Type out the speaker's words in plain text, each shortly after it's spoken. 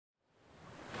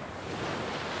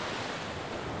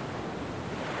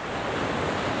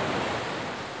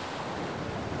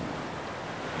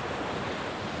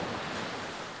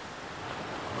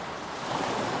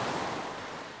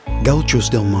Gauchos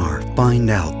del Mar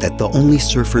find out that the only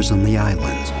surfers on the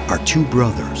islands are two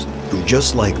brothers who,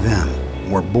 just like them,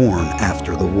 were born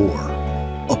after the war.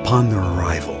 Upon their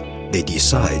arrival, they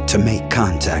decide to make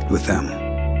contact with them.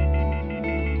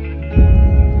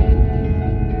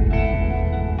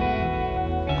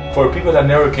 For people that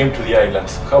never came to the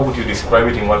islands, how would you describe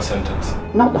it in one sentence?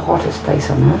 Not the hottest place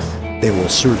on earth. They will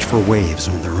search for waves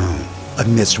on their own,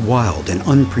 amidst wild and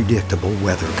unpredictable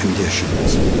weather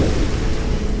conditions.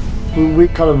 We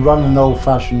kind of run an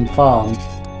old-fashioned farm,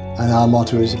 and our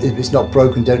motto is, if it's not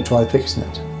broken, don't try fixing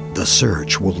it. The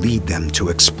search will lead them to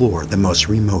explore the most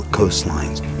remote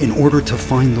coastlines in order to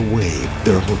find the wave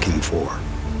they're looking for.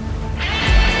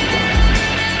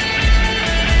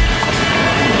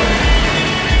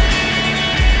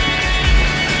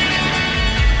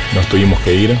 Nos tuvimos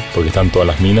que ir porque están todas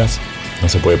las minas, no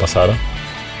se puede pasar.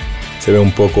 Se ve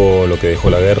un poco lo que dejó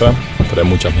la guerra, pero hay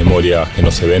muchas memorias que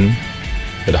no se ven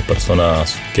de las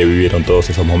personas que vivieron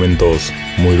todos esos momentos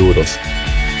muy duros.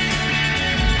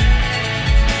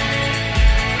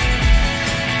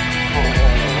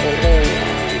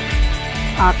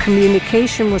 Our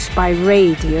communication was by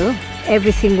radio.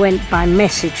 Everything went by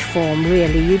message form,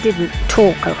 really. You didn't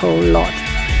talk a whole lot.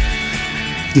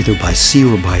 Either by sea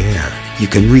or by air, you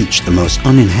can reach the most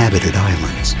uninhabited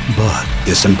islands, but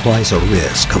this implies a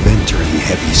risk of entering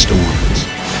heavy storms.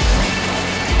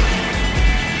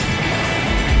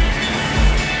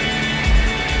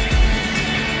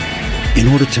 In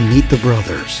order to meet the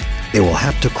brothers, they will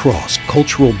have to cross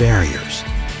cultural barriers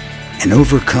and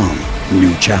overcome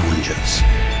new challenges.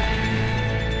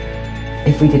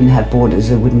 If we didn't have borders,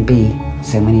 there wouldn't be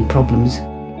so many problems.